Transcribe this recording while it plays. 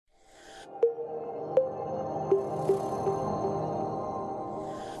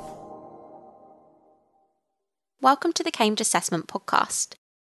Welcome to the Cambridge Assessment Podcast.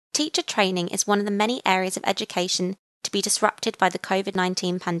 Teacher training is one of the many areas of education to be disrupted by the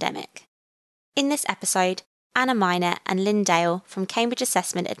COVID-19 pandemic. In this episode, Anna Miner and Lynn Dale from Cambridge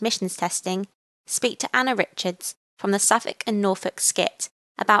Assessment Admissions Testing speak to Anna Richards from the Suffolk and Norfolk SCIT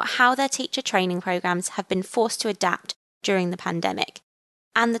about how their teacher training programmes have been forced to adapt during the pandemic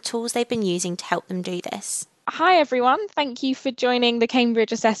and the tools they've been using to help them do this. Hi everyone, thank you for joining the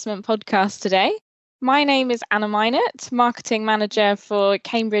Cambridge Assessment Podcast today. My name is Anna Minert, Marketing Manager for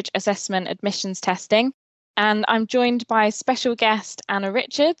Cambridge Assessment Admissions Testing, and I'm joined by special guest Anna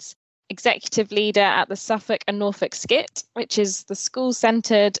Richards, Executive Leader at the Suffolk and Norfolk SCIT, which is the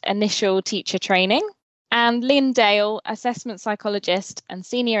school-centred initial teacher training, and Lynn Dale, Assessment Psychologist and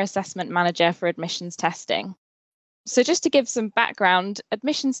Senior Assessment Manager for Admissions Testing. So just to give some background,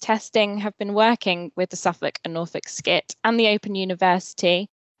 admissions testing have been working with the Suffolk and Norfolk SCIT and the Open University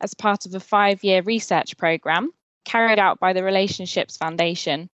as part of a 5-year research programme carried out by the Relationships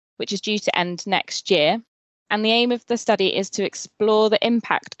Foundation, which is due to end next year. And the aim of the study is to explore the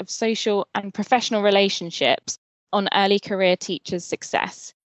impact of social and professional relationships on early career teachers'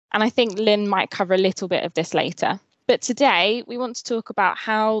 success. And I think Lynn might cover a little bit of this later. But today, we want to talk about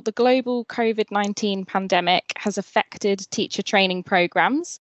how the global COVID-19 pandemic has affected teacher training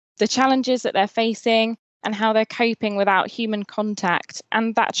programmes, the challenges that they're facing, and how they're coping without human contact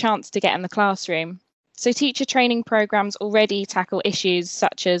and that chance to get in the classroom. So teacher training programmes already tackle issues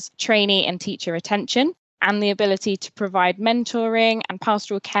such as trainee and teacher retention and the ability to provide mentoring and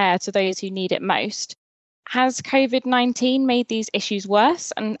pastoral care to those who need it most. Has COVID-19 made these issues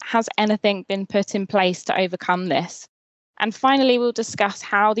worse, and has anything been put in place to overcome this? And finally, we'll discuss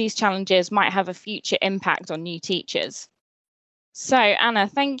how these challenges might have a future impact on new teachers. So, Anna,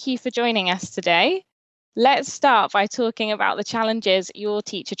 thank you for joining us today. Let's start by talking about the challenges your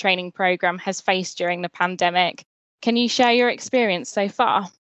teacher training programme has faced during the pandemic. Can you share your experience so far?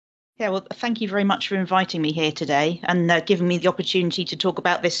 Yeah, well, thank you very much for inviting me here today and giving me the opportunity to talk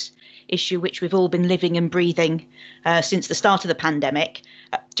about this issue which we've all been living and breathing since the start of the pandemic.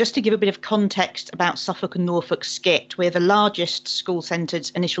 Just to give a bit of context about Suffolk and Norfolk SCIT, we're the largest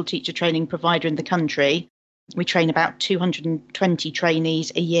school-centred initial teacher training provider in the country. We train about 220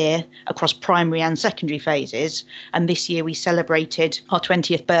 trainees a year across primary and secondary phases. And this year we celebrated our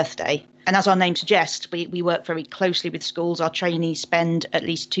 20th birthday. And as our name suggests, we work very closely with schools. Our trainees spend at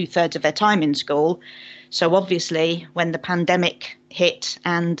least 2/3 of their time in school. So obviously, when the pandemic hit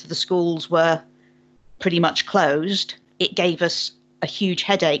and the schools were pretty much closed, it gave us a huge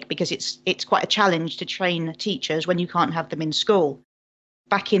headache because it's quite a challenge to train teachers when you can't have them in school.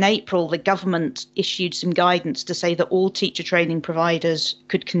 Back in April, the government issued some guidance to say that all teacher training providers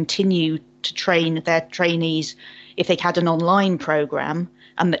could continue to train their trainees if they had an online programme,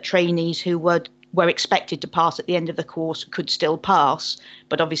 and that trainees who were expected to pass at the end of the course could still pass,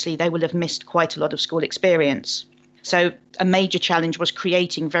 but obviously they will have missed quite a lot of school experience. So a major challenge was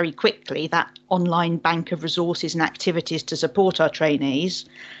creating very quickly that online bank of resources and activities to support our trainees.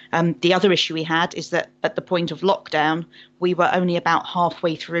 The other issue we had is that at the point of lockdown, we were only about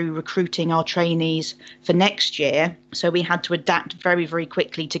halfway through recruiting our trainees for next year. So we had to adapt very, very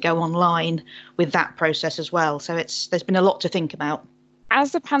quickly to go online with that process as well. So there's been a lot to think about.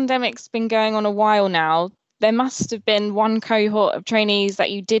 As the pandemic's been going on a while now, there must have been one cohort of trainees that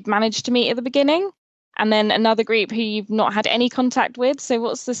you did manage to meet at the beginning, and then another group who you've not had any contact with. So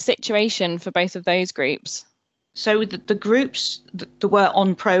what's the situation for both of those groups? So the groups that were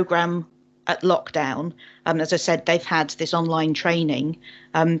on programme at lockdown, as I said, they've had this online training.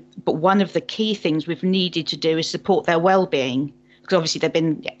 But one of the key things we've needed to do is support their well-being. Because obviously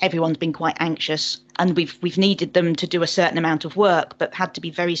everyone's been quite anxious, and we've needed them to do a certain amount of work, but had to be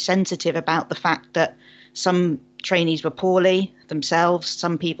very sensitive about the fact that some trainees were poorly themselves,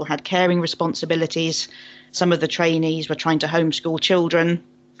 some people had caring responsibilities, some of the trainees were trying to homeschool children.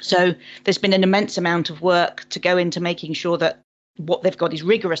 So there's been an immense amount of work to go into making sure that what they've got is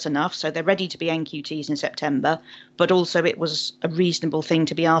rigorous enough so they're ready to be NQTs in September, but also it was a reasonable thing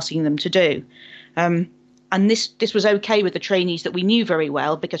to be asking them to do. And this was okay with the trainees that we knew very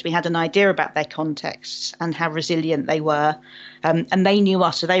well because we had an idea about their contexts and how resilient they were. And they knew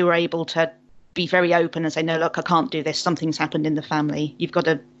us, so they were able to be very open and say, no, look, I can't do this. Something's happened in the family. You've got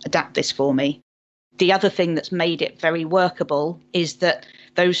to adapt this for me. The other thing that's made it very workable is that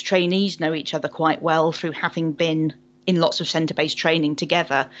those trainees know each other quite well through having been in lots of centre-based training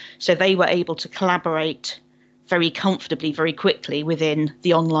together. So they were able to collaborate very comfortably, very quickly within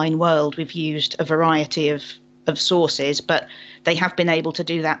the online world. We've used a variety of sources, but they have been able to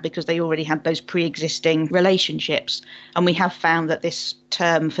do that because they already had those pre-existing relationships. And we have found that this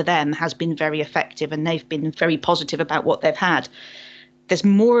term for them has been very effective, and they've been very positive about what they've had. There's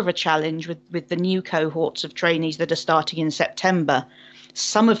more of a challenge with the new cohorts of trainees that are starting in September.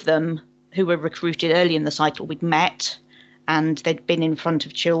 Some of them who were recruited early in the cycle we'd met, and they'd been in front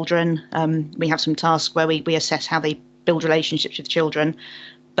of children. We have some tasks where we assess how they build relationships with children.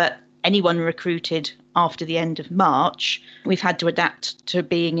 But anyone recruited after the end of March, we've had to adapt to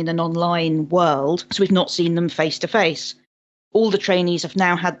being in an online world, so we've not seen them face to face. All the trainees have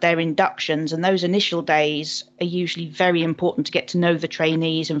now had their inductions, and those initial days are usually very important to get to know the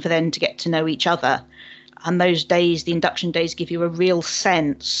trainees and for them to get to know each other. And those days, the induction days, give you a real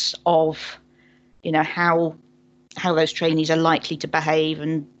sense of, how those trainees are likely to behave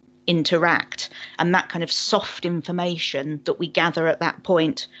and interact. And that kind of soft information that we gather at that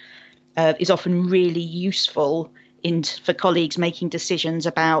point is often really useful for colleagues making decisions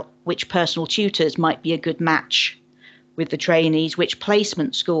about which personal tutors might be a good match with the trainees, which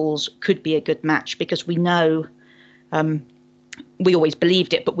placement schools could be a good match, because we know, we always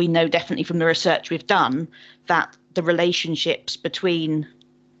believed it, but we know definitely from the research we've done that the relationships between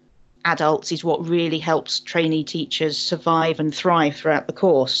adults is what really helps trainee teachers survive and thrive throughout the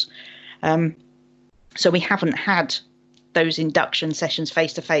course. So we haven't had those induction sessions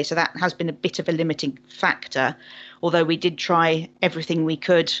face to face, so that has been a bit of a limiting factor, although we did try everything we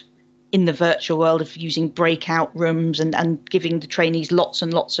could in the virtual world of using breakout rooms and giving the trainees lots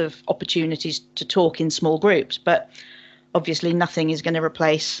and lots of opportunities to talk in small groups. But obviously nothing is going to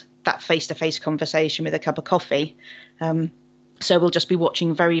replace that face-to-face conversation with a cup of coffee. So we'll just be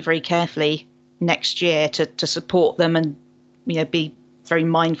watching very, very carefully next year to support them and be very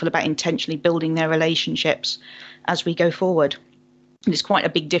mindful about intentionally building their relationships as we go forward. And it's quite a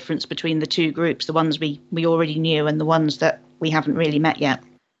big difference between the two groups, the ones we already knew and the ones that we haven't really met yet.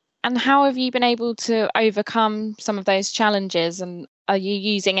 And how have you been able to overcome some of those challenges, and are you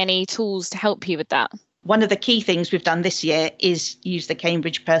using any tools to help you with that? One of the key things we've done this year is use the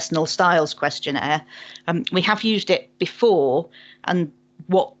Cambridge Personal Styles Questionnaire. We have used it before, and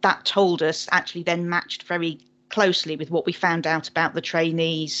what that told us actually then matched very closely with what we found out about the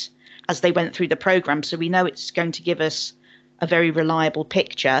trainees as they went through the programme. So we know it's going to give us a very reliable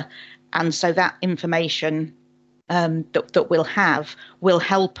picture. And so that information that we'll have will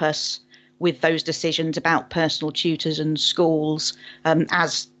help us with those decisions about personal tutors and schools,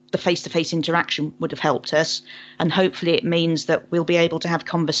 as the face-to-face interaction would have helped us. And hopefully it means that we'll be able to have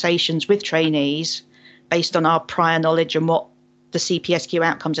conversations with trainees based on our prior knowledge and what the CPSQ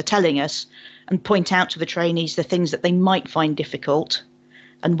outcomes are telling us, and point out to the trainees the things that they might find difficult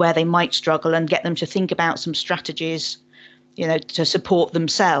and where they might struggle, and get them to think about some strategies, to support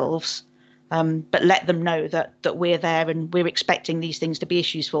themselves. But let them know that we're there and we're expecting these things to be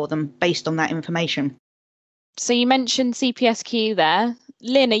issues for them based on that information. So you mentioned CPSQ there.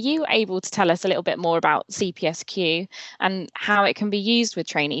 Lynn, are you able to tell us a little bit more about CPSQ and how it can be used with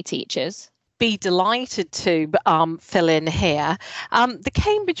trainee teachers? Be delighted to fill in here. The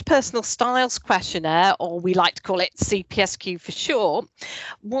Cambridge Personal Styles Questionnaire, or we like to call it CPSQ for short,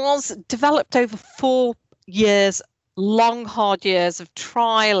 was developed over 4 years, long, hard years of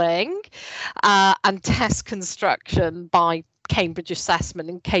trialling and test construction by Cambridge Assessment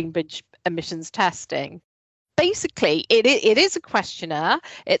and Cambridge Admissions Testing. Basically, it is a questionnaire.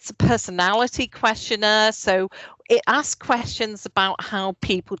 It's a personality questionnaire. So it asks questions about how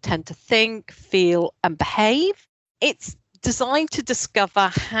people tend to think, feel, and behave. It's designed to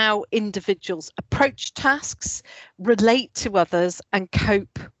discover how individuals approach tasks, relate to others, and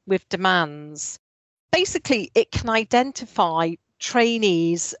cope with demands. Basically, it can identify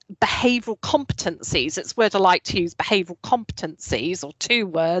trainees' behavioural competencies. It's a word I like to use, behavioural competencies, or 2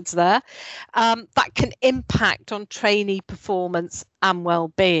 words there, that can impact on trainee performance and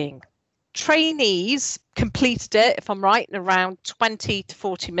well-being. Trainees completed it, if I'm right, in around 20 to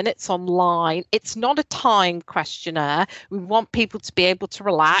 40 minutes online. It's not a timed questionnaire. We want people to be able to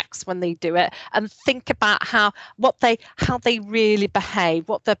relax when they do it and think about how they really behave,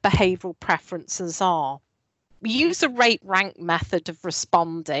 what their behavioural preferences are. We use a rate rank method of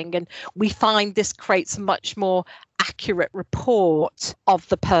responding, and we find this creates a much more accurate report of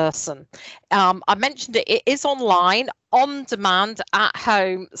the person. I mentioned it is online. on demand at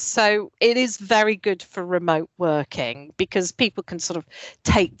home. So it is very good for remote working because people can sort of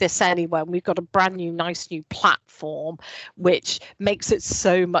take this anywhere. And we've got a brand new, nice new platform, which makes it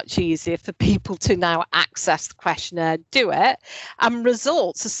so much easier for people to now access the questionnaire, do it, and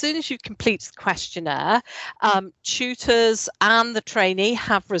results. As soon as you complete the questionnaire, tutors and the trainee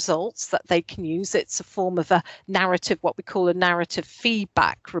have results that they can use. It's a form of a narrative, what we call a narrative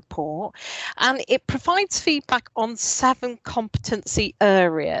feedback report, and it provides feedback on 7 competency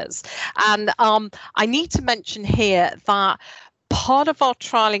areas. And I need to mention here that part of our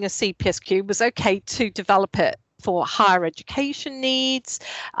trialling of CPSQ was okay to develop it for higher education needs.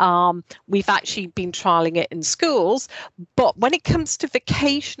 We've actually been trialling it in schools, but when it comes to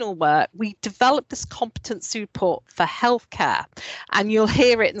vocational work, we developed this competency report for healthcare, and you'll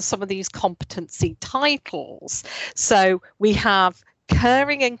hear it in some of these competency titles. So we have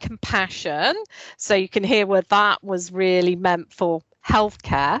caring and compassion, so you can hear where that was really meant for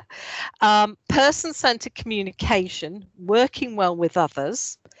healthcare. Person-centered communication, working well with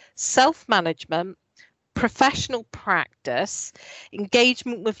others, self-management, professional practice,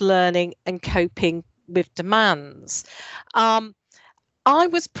 engagement with learning, and coping with demands. I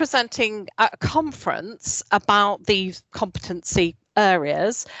was presenting at a conference about these competency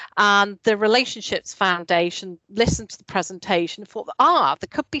areas, and the Relationships Foundation listened to the presentation and thought, there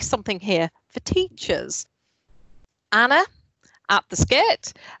could be something here for teachers. Anna at the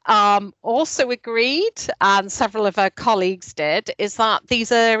Skit also agreed, and several of her colleagues did, is that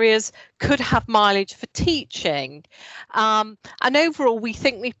these areas could have mileage for teaching. And overall, we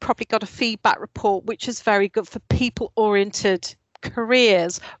think we've probably got a feedback report which is very good for people-oriented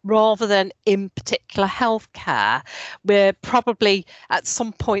careers rather than in particular healthcare. We're probably at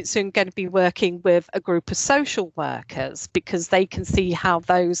some point soon going to be working with a group of social workers because they can see how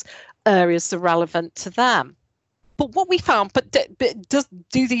those areas are relevant to them. But what we found,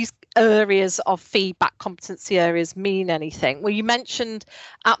 do these areas of feedback, competency areas, mean anything? Well, you mentioned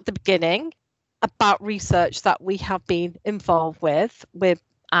at the beginning about research that we have been involved with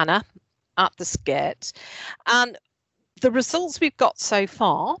Anna at the Skit, and the results we've got so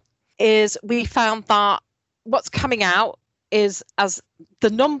far is we found that what's coming out is as the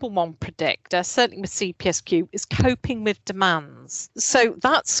number one predictor, certainly with CPSQ, is coping with demands. So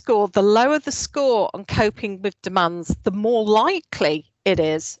that score, the lower the score on coping with demands, the more likely it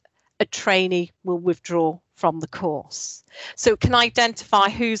is a trainee will withdraw from the course. So it can identify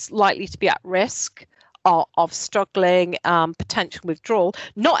who's likely to be at risk of struggling, potential withdrawal.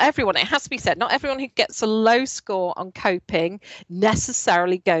 Not everyone, it has to be said, not everyone who gets a low score on coping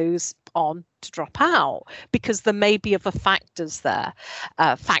necessarily goes on to drop out, because there may be other factors there,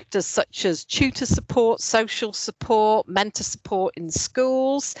 factors such as tutor support, social support, mentor support in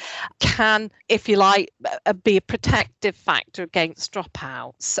schools can, if you like, be a protective factor against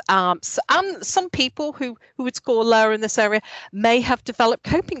dropouts. And some people who would score lower in this area may have developed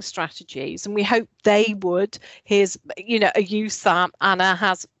coping strategies, and we hope they would. Here's a use that Anna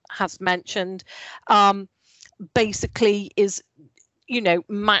has mentioned, basically is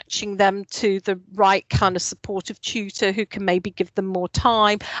matching them to the right kind of supportive tutor who can maybe give them more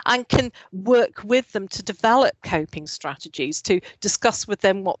time and can work with them to develop coping strategies, to discuss with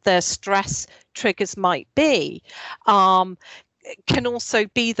them what their stress triggers might be. Can also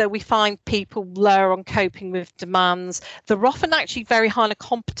be that we find people lower on coping with demands. They're often actually very high on a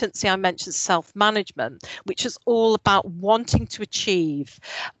competency. I mentioned self-management, which is all about wanting to achieve,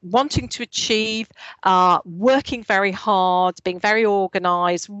 working very hard, being very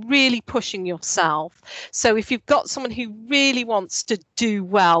organized, really pushing yourself. So if you've got someone who really wants to do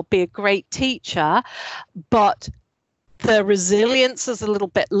well, be a great teacher, but their resilience is a little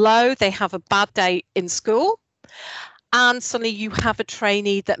bit low, they have a bad day in school, and suddenly you have a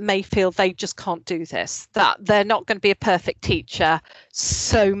trainee that may feel they just can't do this, that they're not going to be a perfect teacher,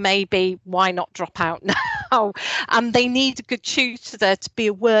 so maybe why not drop out now? And they need a good tutor there to be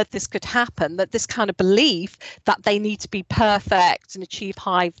aware this could happen, that this kind of belief that they need to be perfect and achieve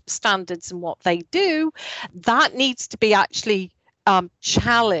high standards in what they do, that needs to be actually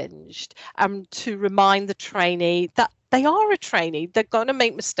challenged, to remind the trainee that they are a trainee, they're going to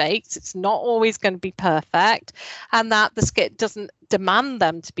make mistakes, it's not always going to be perfect, and that the Skit doesn't demand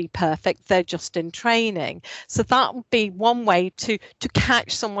them to be perfect, they're just in training. So that would be one way to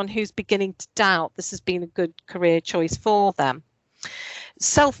catch someone who's beginning to doubt this has been a good career choice for them.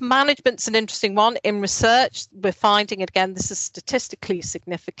 Self-management's an interesting one. In research, we're finding, again, this is statistically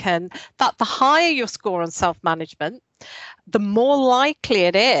significant, that the higher your score on self-management, the more likely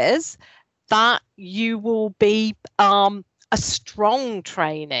it is that you will be a strong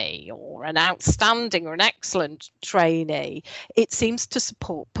trainee or an outstanding or an excellent trainee. It seems to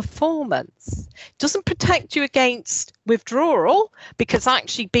support performance. It doesn't protect you against withdrawal, because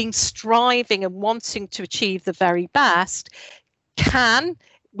actually being striving and wanting to achieve the very best can,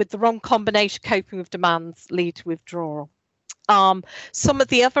 with the wrong combination coping with demands, lead to withdrawal. Some of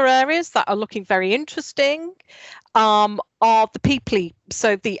the other areas that are looking very interesting are the people,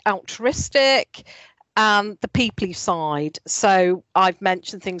 so the altruistic and the people side. So I've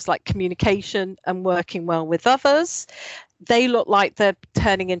mentioned things like communication and working well with others. They look like they're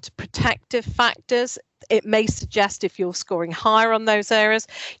turning into protective factors. It may suggest, if you're scoring higher on those areas,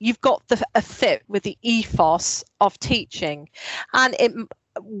 you've got a fit with the ethos of teaching. And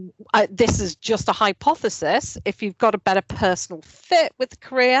this is just a hypothesis. If you've got a better personal fit with the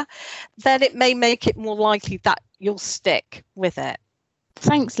career, then it may make it more likely that you'll stick with it.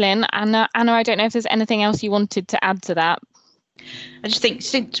 Thanks, Lynn. Anna, I don't know if there's anything else you wanted to add to that. I just think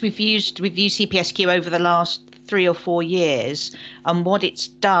since we've used CPSQ over the last 3 or 4 years, and what it's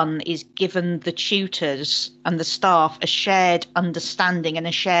done is given the tutors and the staff a shared understanding and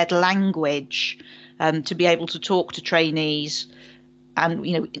a shared language to be able to talk to trainees, and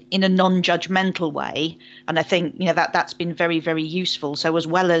in a non-judgmental way. And I think that's been very, very useful. So as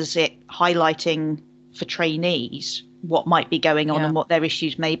well as it highlighting for trainees what might be going on and what their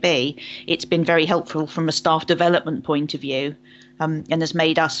issues may be, it's been very helpful from a staff development point of view, and has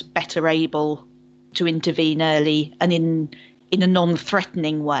made us better able to intervene early and in a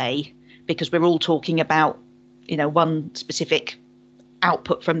non-threatening way, because we're all talking about one specific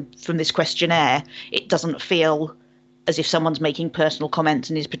output from this questionnaire. It doesn't feel as if someone's making personal comments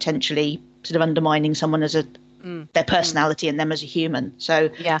and is potentially sort of undermining someone as their personality and them as a human.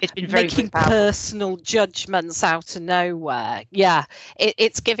 So it's been very making personal judgments out of nowhere.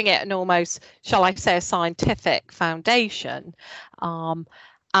 It's giving it an almost, shall I say, a scientific foundation.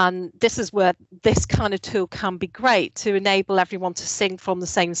 And this is where this kind of tool can be great, to enable everyone to sing from the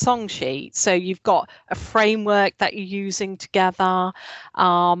same song sheet. So you've got a framework that you're using together,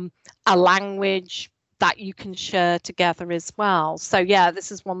 a language that you can share together as well. So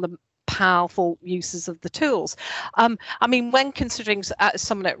this is one of the powerful uses of the tools. When considering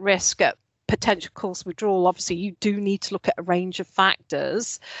someone at risk at potential course withdrawal, obviously you do need to look at a range of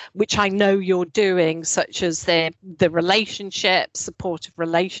factors, which I know you're doing, such as the relationships, supportive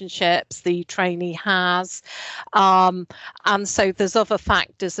relationships the trainee has. And so there's other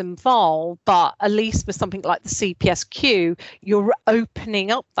factors involved, but at least with something like the CPSQ, you're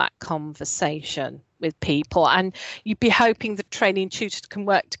opening up that conversation with people, and you'd be hoping the trainee and tutors can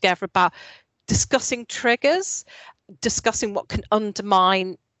work together about discussing triggers, discussing what can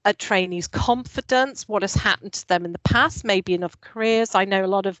undermine a trainee's confidence, what has happened to them in the past, maybe in other careers. I know a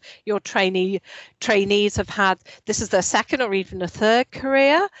lot of your trainees have had, this is their second or even a third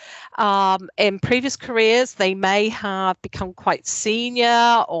career. In previous careers, they may have become quite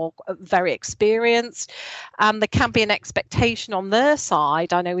senior or very experienced. There can be an expectation on their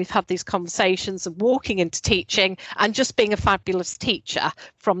side. I know we've had these conversations of walking into teaching and just being a fabulous teacher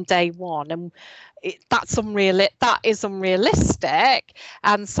from day one. And that is unrealistic,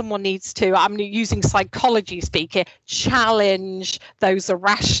 and someone needs to, I'm using psychology speaking, challenge those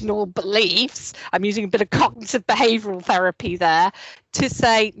irrational beliefs. I'm using a bit of cognitive behavioral therapy there to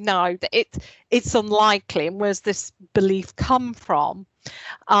say, no, that it's unlikely, and where's this belief come from?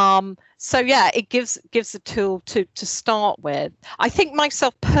 It gives a tool to start with. I think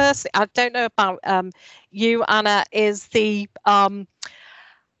myself personally, I don't know about you, Anna, is the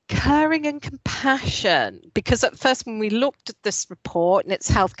caring and compassion, because at first when we looked at this report and its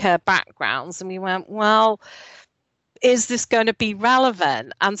healthcare backgrounds, and we went, well, is this going to be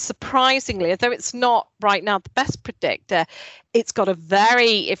relevant? And surprisingly, although it's not right now the best predictor, it's got a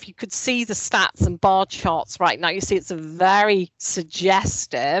very, if you could see the stats and bar charts right now, you see it's a very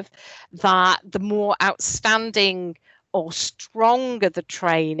suggestive that the more outstanding or stronger the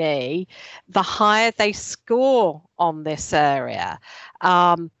trainee, the higher they score on this area.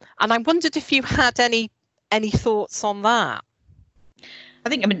 And I wondered if you had any thoughts on that. I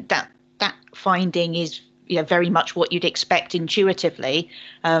think that finding is very much what you'd expect intuitively.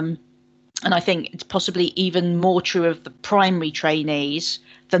 And I think it's possibly even more true of the primary trainees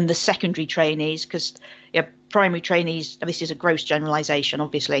than the secondary trainees, because primary trainees, this is a gross generalization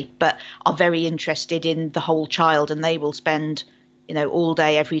obviously, but are very interested in the whole child, and they will spend all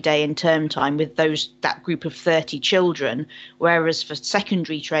day every day in term time with that group of 30 children, whereas for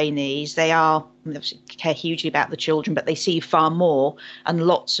secondary trainees they obviously care hugely about the children, but they see far more, and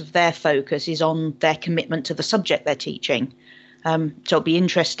lots of their focus is on their commitment to the subject they're teaching. So it'll be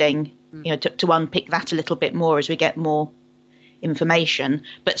interesting to unpick that a little bit more as we get more information.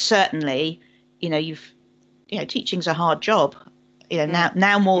 But certainly, teaching's a hard job,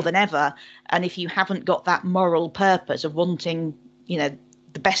 now more than ever. And if you haven't got that moral purpose of wanting,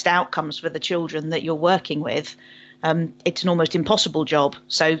 the best outcomes for the children that you're working with, it's an almost impossible job.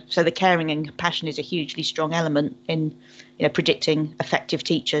 So the caring and compassion is a hugely strong element in predicting effective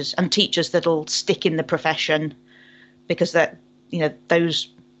teachers and teachers that'll stick in the profession, because that those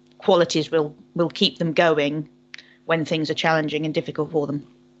qualities will keep them going when things are challenging and difficult for them.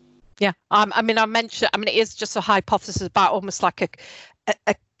 Yeah, it is just a hypothesis about almost like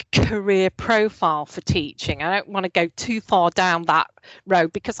a career profile for teaching. I don't want to go too far down that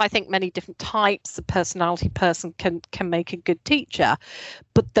road, because I think many different types of personality person can make a good teacher.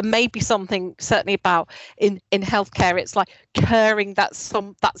 But there may be something certainly about in healthcare, it's like caring that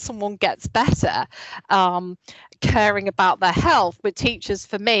someone gets better, caring about their health. With teachers,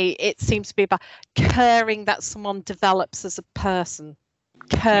 for me, it seems to be about caring that someone develops as a person,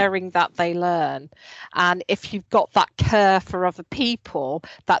 caring that they learn. And if you've got that care for other people,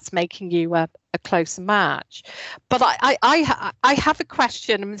 that's making you a closer match. But I have a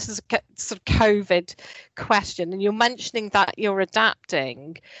question, and this is a sort of COVID question, and you're mentioning that you're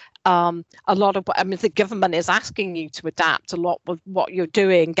adapting a lot of, the government is asking you to adapt a lot with what you're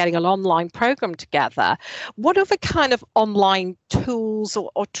doing, getting an online program together. What other kind of online tools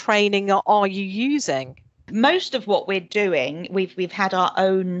or training are you using? Most of what we're doing, we've had our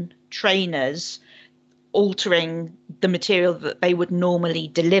own trainers altering the material that they would normally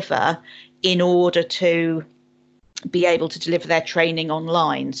deliver in order to be able to deliver their training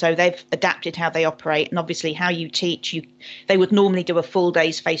online. So they've adapted how they operate, and obviously how you teach. They would normally do a full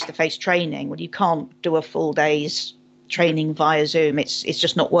day's face-to-face training. Well, you can't do a full day's training via Zoom. It's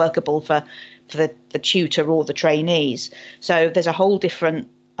just not workable for the tutor or the trainees. So there's a whole different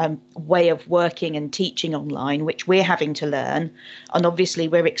way of working and teaching online, which we're having to learn. And obviously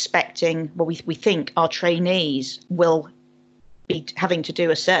we're expecting, we think our trainees will be having to do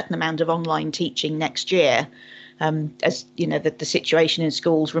a certain amount of online teaching next year, as the situation in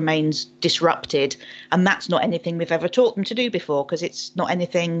schools remains disrupted. And that's not anything we've ever taught them to do before, because it's not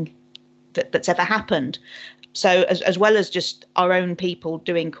anything that's ever happened. So as well as just our own people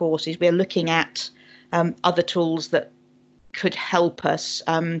doing courses, we're looking at other tools that could help us.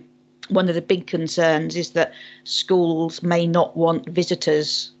 One of the big concerns is that schools may not want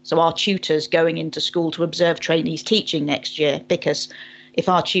visitors, so our tutors going into school to observe trainees teaching next year, because if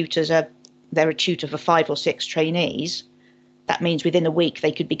our tutors they're a tutor for 5 or 6 trainees, that means within a week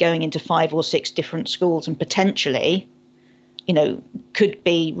they could be going into 5 or 6 different schools and potentially, could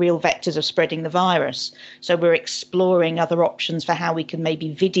be real vectors of spreading the virus. So we're exploring other options for how we can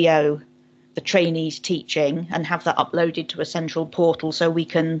maybe video the trainees teaching and have that uploaded to a central portal, so we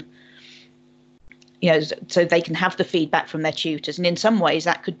can, so they can have the feedback from their tutors. And in some ways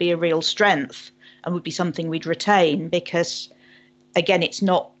that could be a real strength and would be something we'd retain, because again, it's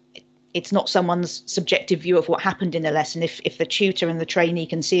not someone's subjective view of what happened in a lesson. If the tutor and the trainee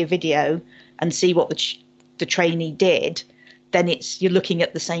can see a video and see what the trainee did, then you're looking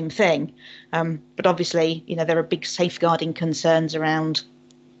at the same thing. But obviously, there are big safeguarding concerns around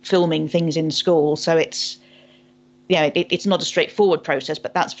filming things in school, so it's not a straightforward process,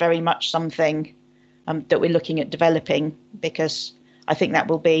 but that's very much something that we're looking at developing, because I think that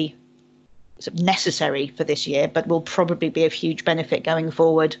will be necessary for this year, but will probably be of huge benefit going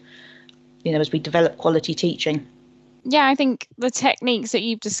forward, as we develop quality teaching. Yeah, I think the techniques that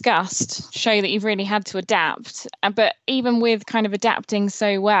you've discussed show that you've really had to adapt. But even with kind of adapting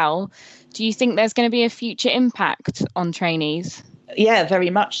so well, do you think there's going to be a future impact on trainees? Yeah, very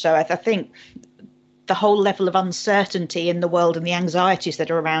much so. I think the whole level of uncertainty in the world and the anxieties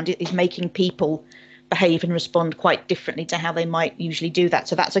that are around it is making people behave and respond quite differently to how they might usually do that.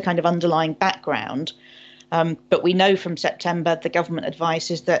 So that's a kind of underlying background. But we know from September, the government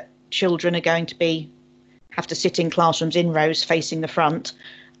advice is that children are going to have to sit in classrooms in rows facing the front,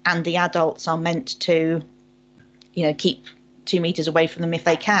 and the adults are meant to, keep 2 meters away from them if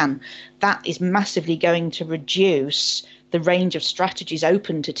they can. That is massively going to reduce the range of strategies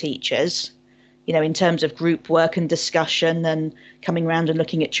open to teachers, in terms of group work and discussion and coming around and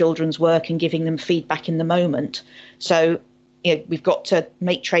looking at children's work and giving them feedback in the moment. So, we've got to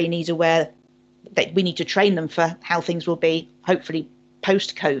make trainees aware that we need to train them for how things will be, hopefully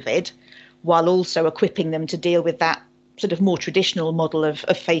post-COVID, while also equipping them to deal with that sort of more traditional model of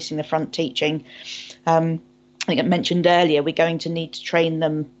facing the front teaching. I think I mentioned earlier, we're going to need to train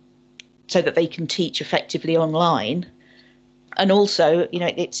them so that they can teach effectively online. And also,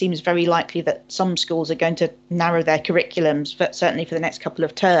 it seems very likely that some schools are going to narrow their curriculums, but certainly for the next couple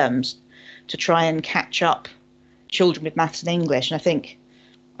of terms, to try and catch up children with maths and English. And I think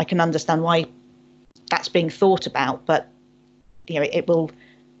I can understand why that's being thought about, but it will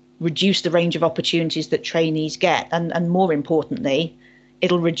reduce the range of opportunities that trainees get, and more importantly,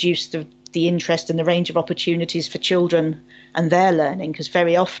 it'll reduce the interest and the range of opportunities for children and their learning, because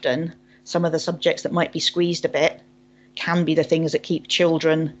very often some of the subjects that might be squeezed a bit can be the things that keep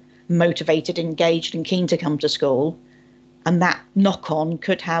children motivated, engaged and keen to come to school, and that knock-on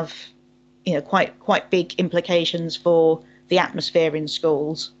could have quite big implications for the atmosphere in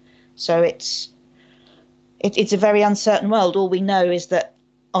schools. So it's a very uncertain world. All we know is that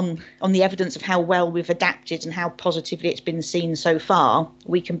on the evidence of how well we've adapted and how positively it's been seen so far,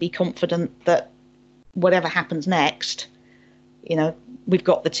 we can be confident that whatever happens next, we've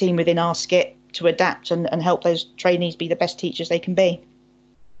got the team within our skit to adapt and help those trainees be the best teachers they can be.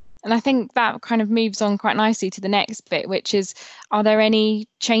 And I think that kind of moves on quite nicely to the next bit, which is, are there any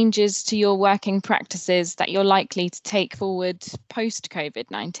changes to your working practices that you're likely to take forward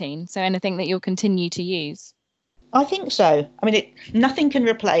post-COVID-19? So anything that you'll continue to use? I think so. I mean, nothing can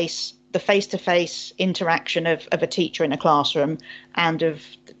replace the face-to-face interaction of a teacher in a classroom and of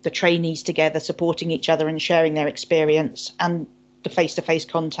the trainees together supporting each other and sharing their experience, and the face-to-face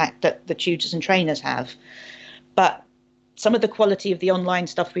contact that the tutors and trainers have. But some of the quality of the online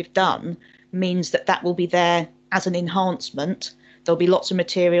stuff we've done means that will be there as an enhancement. There'll be lots of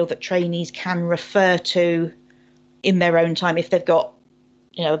material that trainees can refer to in their own time if they've got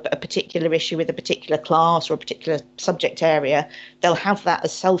a particular issue with a particular class or a particular subject area. They'll have that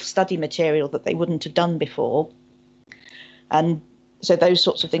as self-study material that they wouldn't have done before. And so those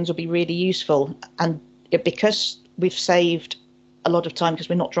sorts of things will be really useful. And because we've saved a lot of time, because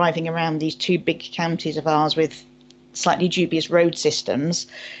we're not driving around these two big counties of ours with slightly dubious road systems,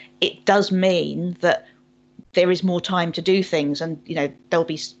 it does mean that there is more time to do things. And, there'll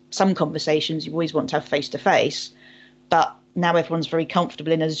be some conversations you always want to have face to face, but now everyone's very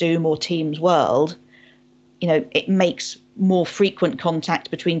comfortable in a Zoom or Teams world. It makes more frequent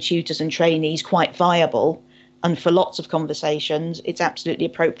contact between tutors and trainees quite viable. And for lots of conversations, it's absolutely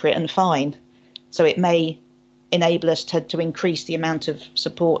appropriate and fine. So it may enable us to increase the amount of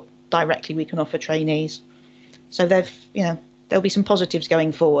support directly we can offer trainees. So there'll be some positives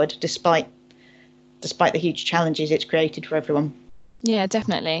going forward, despite the huge challenges it's created for everyone. Yeah,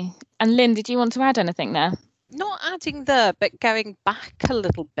 definitely. And Lynn, did you want to add anything there? Not adding there, but going back a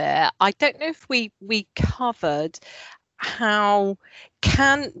little bit, I don't know if we covered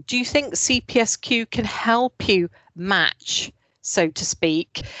do you think CPSQ can help you match, so to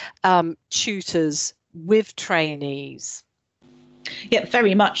speak, tutors with trainees? Yeah,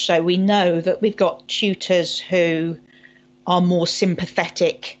 very much so. We know that we've got tutors who are more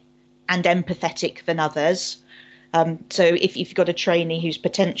sympathetic and empathetic than others. So if you've got a trainee who's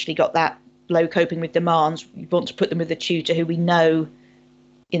potentially got that low coping with demands, we want to put them with a tutor who we know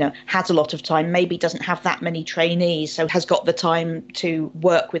has a lot of time, maybe doesn't have that many trainees, so has got the time to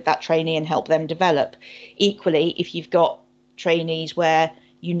work with that trainee and help them develop. Equally, if you've got trainees where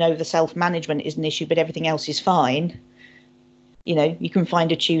the self-management is an issue but everything else is fine, you can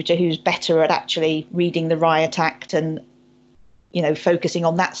find a tutor who's better at actually reading the riot act and focusing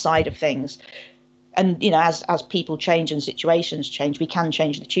on that side of things. And as people change and situations change, we can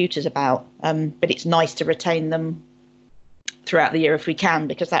change the tutors about, but it's nice to retain them throughout the year if we can,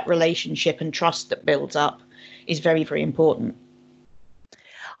 because that relationship and trust that builds up is very, very important.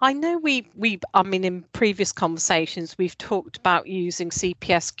 I know in previous conversations we've talked about using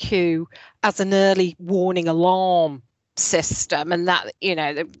CPSQ as an early warning alarm system, and that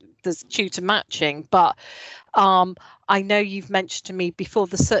there's tutor matching, but I know you've mentioned to me before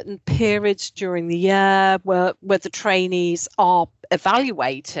the certain periods during the year where the trainees are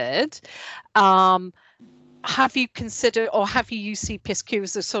evaluated. Have you considered, or have you used CPSQ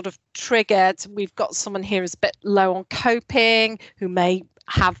as a sort of trigger? We've got someone here who's a bit low on coping, who may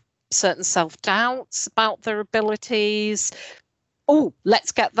have certain self-doubts about their abilities. Oh,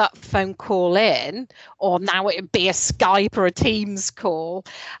 let's get that phone call in, or now it would be a Skype or a Teams call,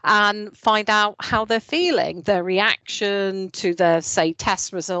 and find out how they're feeling, their reaction to their, say,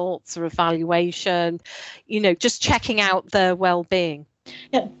 test results or evaluation, just checking out their well-being.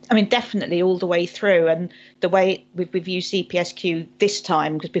 Yeah, I mean, definitely all the way through. And the way we've used CPSQ this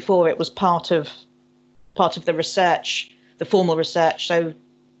time, because before it was part of the research, the formal research, so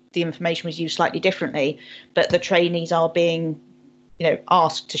the information was used slightly differently, but the trainees are being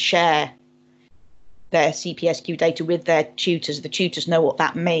asked to share their CPSQ data with their tutors. The tutors know what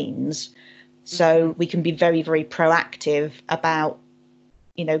that means. So we can be very, very proactive about,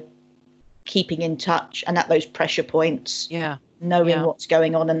 keeping in touch and at those pressure points, knowing what's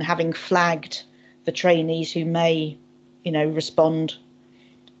going on and having flagged the trainees who may, respond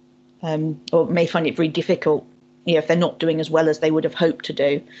or may find it very difficult, if they're not doing as well as they would have hoped to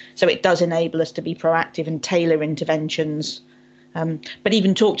do. So it does enable us to be proactive and tailor interventions, but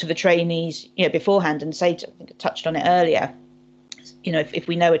even talk to the trainees, beforehand and say, I think I touched on it earlier, if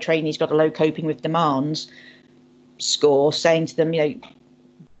we know a trainee's got a low coping with demands score, saying to them,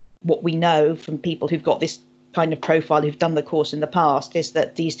 what we know from people who've got this kind of profile, who've done the course in the past, is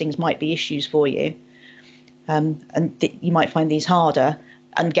that these things might be issues for you, and you might find these harder,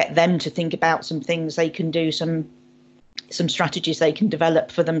 and get them to think about some things they can do, some strategies they can develop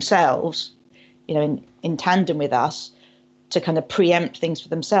for themselves, in tandem with us, to kind of preempt things for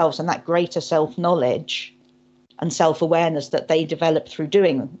themselves. And that greater self-knowledge and self-awareness that they develop through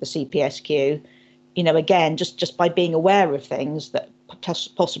doing the CPSQ, again, just by being aware of things that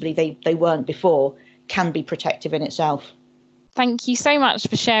possibly they weren't before, can be protective in itself. Thank you so much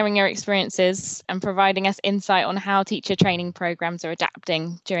for sharing your experiences and providing us insight on how teacher training programmes are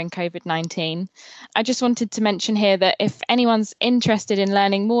adapting during COVID-19. I just wanted to mention here that if anyone's interested in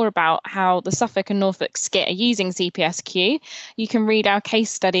learning more about how the Suffolk and Norfolk SCIT are using CPSQ, you can read our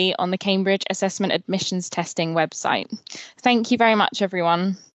case study on the Cambridge Assessment Admissions Testing website. Thank you very much,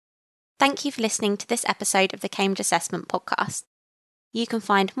 everyone. Thank you for listening to this episode of the Cambridge Assessment Podcast. You can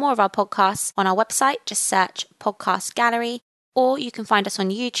find more of our podcasts on our website, just search Podcast Gallery, or you can find us on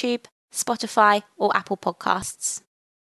YouTube, Spotify, or Apple Podcasts.